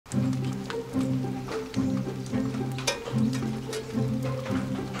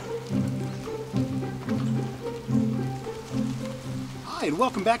Hi, and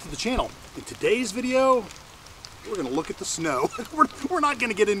welcome back to the channel. In today's video, we're going to look at the snow. We're not going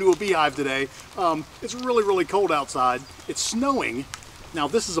to get into a beehive today. It's really, really cold outside. It's snowing. Now,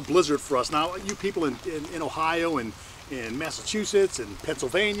 this is a blizzard for us. Now, you people in Ohio and in Massachusetts and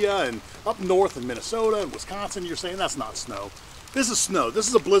Pennsylvania and up north in Minnesota and Wisconsin, you're saying that's not snow. This is snow. This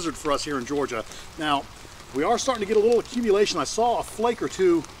is a blizzard for us here in Georgia. Now, we are starting to get a little accumulation. I saw a flake or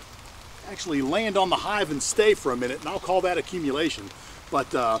two actually land on the hive and stay for a minute, and I'll call that accumulation.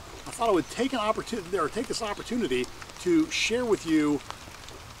 But I thought I would take this opportunity to share with you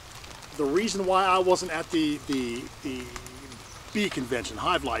the reason why I wasn't at the bee convention,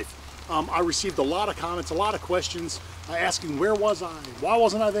 Hive Life. I received a lot of comments, a lot of questions asking where was I, why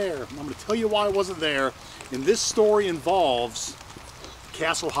wasn't I there? I'm going to tell you why I wasn't there, and this story involves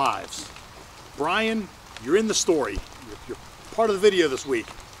castle hives. Brian, you're in the story. You're part of the video this week.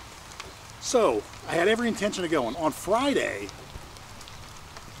 So, I had every intention of going. On Friday,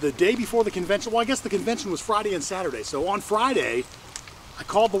 the day before the convention, well, I guess the convention was Friday and Saturday. So on Friday, I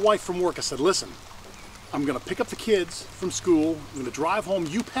called the wife from work. I said, listen, I'm going to pick up the kids from school. I'm going to drive home.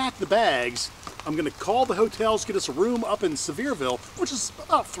 You pack the bags. I'm going to call the hotels, get us a room up in Sevierville, which is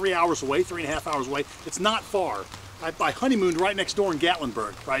about 3 hours away, 3.5 hours away. It's not far. I honeymooned right next door in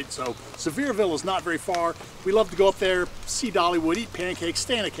Gatlinburg, right? So Sevierville is not very far. We love to go up there, see Dollywood, eat pancakes,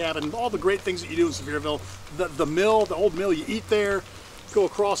 stay in a cabin, all the great things that you do in Sevierville. The mill, the old mill, you eat there, go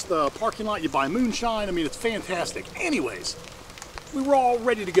across the parking lot, you buy moonshine. I mean, it's fantastic. Anyways, we were all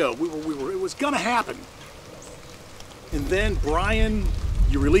ready to go. It was gonna happen. And then, Brian,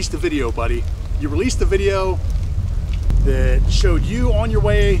 you released a video, buddy. You released a video that showed you on your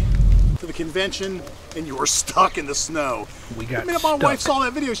way to the convention and you were stuck in the snow. We got the minute my wife saw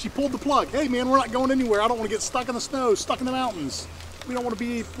that video, she pulled the plug. Hey man, we're not going anywhere. I don't want to get stuck in the snow, stuck in the mountains. We don't want to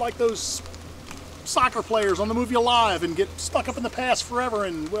be like those soccer players on the movie Alive and get stuck up in the past forever.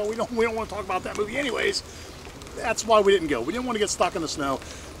 And well, we don't want to talk about that movie anyways. That's why we didn't go. We didn't want to get stuck in the snow.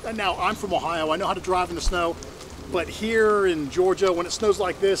 And now I'm from Ohio. I know how to drive in the snow. But here in Georgia, when it snows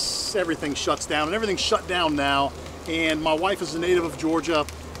like this, everything shuts down, and everything's shut down now. And my wife is a native of Georgia,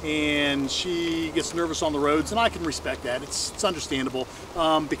 and she gets nervous on the roads, and I can respect that. It's understandable,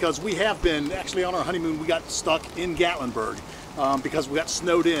 because we have been, actually on our honeymoon, we got stuck in Gatlinburg because we got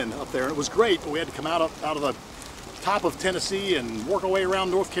snowed in up there. It was great, but we had to come out of the top of Tennessee and work our way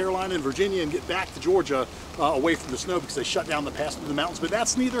around North Carolina and Virginia and get back to Georgia away from the snow because they shut down the pass through the mountains. But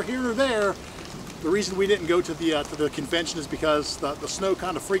that's neither here nor there. The reason we didn't go to the convention is because the snow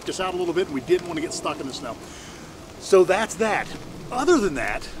kind of freaked us out a little bit, and we didn't want to get stuck in the snow. So that's that. Other than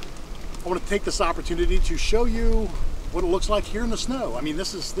that, I want to take this opportunity to show you what it looks like here in the snow. I mean,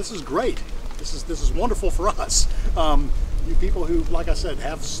 this is great. This is wonderful for us. You people who, like I said,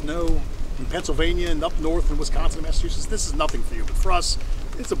 have snow in Pennsylvania and up north in Wisconsin and Massachusetts, this is nothing for you. But for us,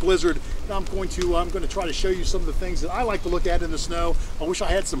 it's a blizzard. And I'm going to try to show you some of the things that I like to look at in the snow. I wish I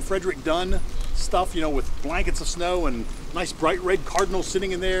had some Frederick Dunn stuff, you know, with blankets of snow and nice bright red cardinals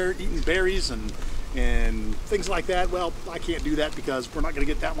sitting in there eating berries and things like that. Well, I can't do that because we're not going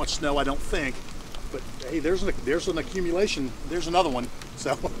to get that much snow, I don't think. But hey, there's an accumulation. There's another one.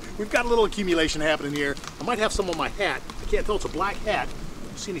 So we've got a little accumulation happening here. I might have some on my hat. I can't tell, it's a black hat.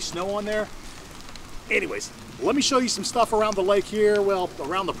 See any snow on there? Anyways, let me show you some stuff around the lake here. Well,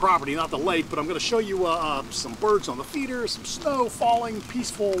 around the property, not the lake, but I'm going to show you some birds on the feeder, some snow falling,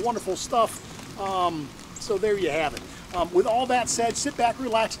 peaceful, wonderful stuff. So there you have it. With all that said, sit back,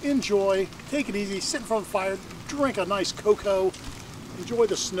 relax, enjoy, take it easy, sit in front of the fire, drink a nice cocoa, enjoy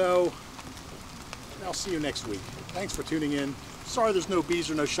the snow, and I'll see you next week. Thanks for tuning in. Sorry there's no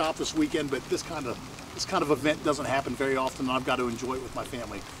bees or no shop this weekend, but this kind of event doesn't happen very often, and I've got to enjoy it with my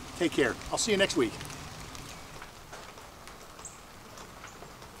family. Take care. I'll see you next week.